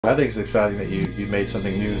I think it's exciting that you made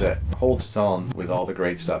something new that holds its own with all the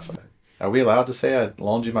great stuff. Are we allowed to say I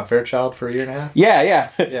loaned you my Fairchild for a year and a half? Yeah.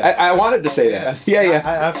 I wanted to say that. Yeah.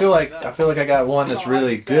 I feel like I got one that's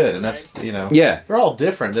really good, and that's, you know. Yeah. They're all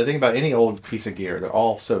different. The thing about any old piece of gear, they're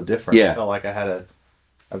all so different. Yeah. I felt like I had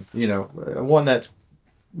a you know, one that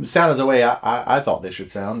sounded the way I thought they should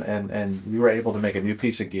sound, and you were able to make a new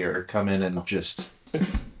piece of gear, come in and just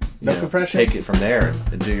compression, take it from there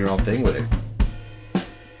and do your own thing with it.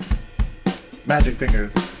 Magic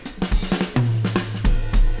fingers.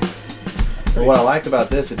 But what I like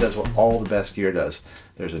about this, it does what all the best gear does.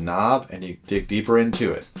 There's a knob, and you dig deeper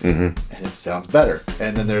into it, and it sounds better.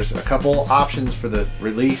 And then there's a couple options for the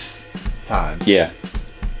release times. Yeah.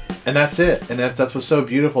 And that's it. And that's what's so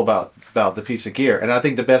beautiful about the piece of gear. And I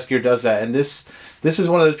think the best gear does that. And this is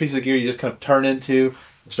one of those pieces of gear you just kind of turn into,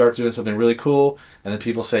 start doing something really cool, and then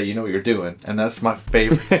people say, you know what you're doing. And that's my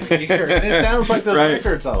favorite gear. And it sounds like those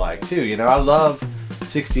records I like too. You know, I love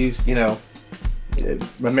 60s, you know,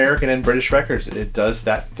 American and British records. It does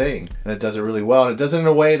that thing, and it does it really well. And it does it in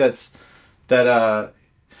a way in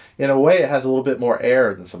a way it has a little bit more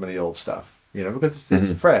air than some of the old stuff. You know, because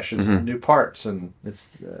it's fresh, it's new parts, and it's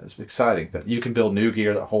exciting that you can build new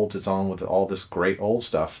gear that holds its own with all this great old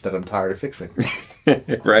stuff that I'm tired of fixing. Right.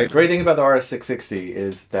 The great thing about the RS660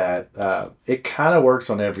 is that it kind of works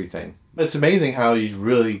on everything. It's amazing how you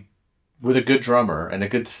really, with a good drummer and a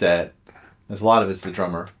good set, there's a lot of it's the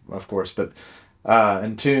drummer, of course, but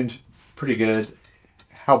and tuned pretty good,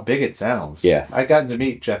 how big it sounds. Yeah. I got to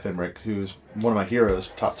meet Jeff Emmerich, who's one of my heroes,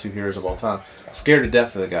 top 2 heroes of all time. Scared to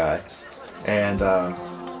death of the guy. And I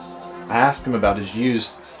asked him about his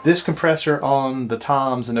use. This compressor on the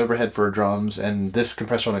toms and overhead for drums, and this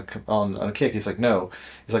compressor on a kick. He's like, no.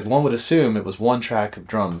 He's like, one would assume it was one track of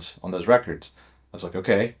drums on those records. I was like,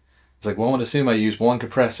 okay. He's like, one would assume I used one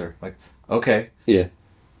compressor. I'm like, okay. Yeah.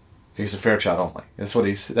 Here's a Fairchild only. That's what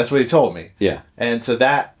he told me. Yeah. And so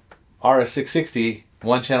that RS660,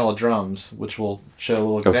 one channel of drums, which we'll show a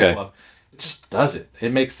little example of, it just does it.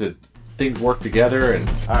 It makes the things work together. And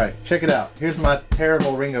all right, check it out. Here's my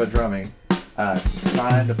terrible Ringo drumming,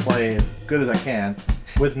 trying to play as good as I can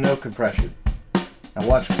with no compression. Now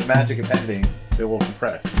watch the magic of editing. It will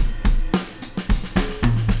compress.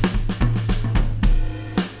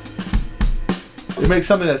 It makes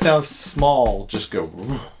something that sounds small just go,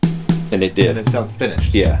 and it did. And it sounds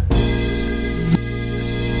finished. Yeah.